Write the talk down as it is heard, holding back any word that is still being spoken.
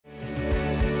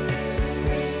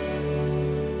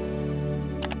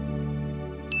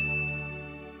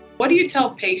What do you tell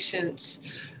patients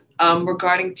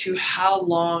regarding to how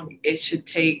long it should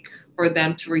take for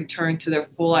them to return to their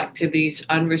full activities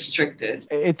unrestricted?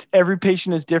 It's every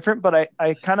patient is different, but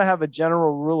I kind of have a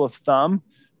general rule of thumb.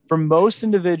 For most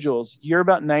individuals, you're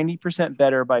about 90%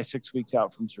 better by 6 weeks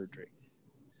out from surgery.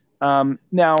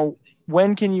 Now,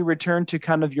 when can you return to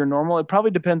kind of your normal? It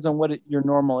probably depends on what your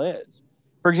normal is.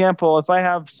 For example, if I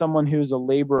have someone who's a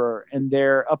laborer and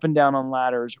they're up and down on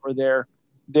ladders, or they're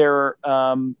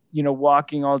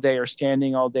walking all day or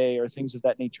standing all day or things of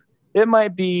that nature, it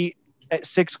might be at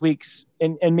 6 weeks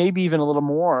and maybe even a little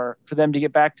more for them to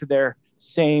get back to their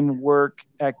same work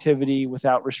activity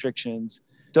without restrictions.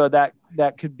 So that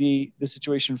could be the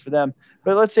situation for them.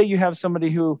 But let's say you have somebody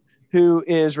who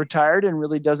is retired and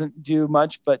really doesn't do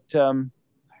much, but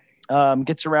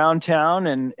gets around town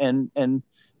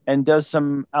and does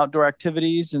some outdoor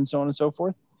activities and so on and so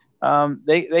forth.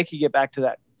 They could get back to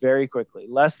that very quickly,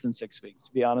 less than 6 weeks,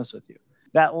 to be honest with you.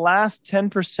 That last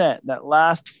 10%, that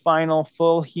last final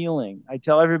full healing, I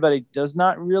tell everybody, does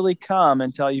not really come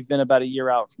until you've been about a year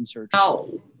out from surgery. Now,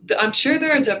 I'm sure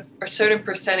there is a certain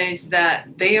percentage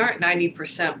that they aren't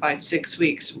 90% by 6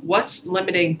 weeks. What's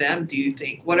limiting them, do you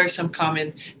think? What are some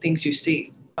common things you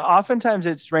see? Oftentimes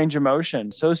it's range of motion.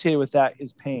 Associated with that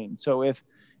is pain. So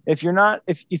if you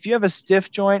have a stiff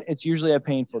joint, it's usually a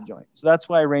painful joint. So that's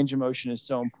why range of motion is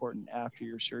so important after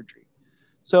your surgery.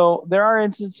 So there are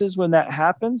instances when that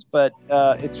happens, but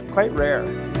it's quite rare.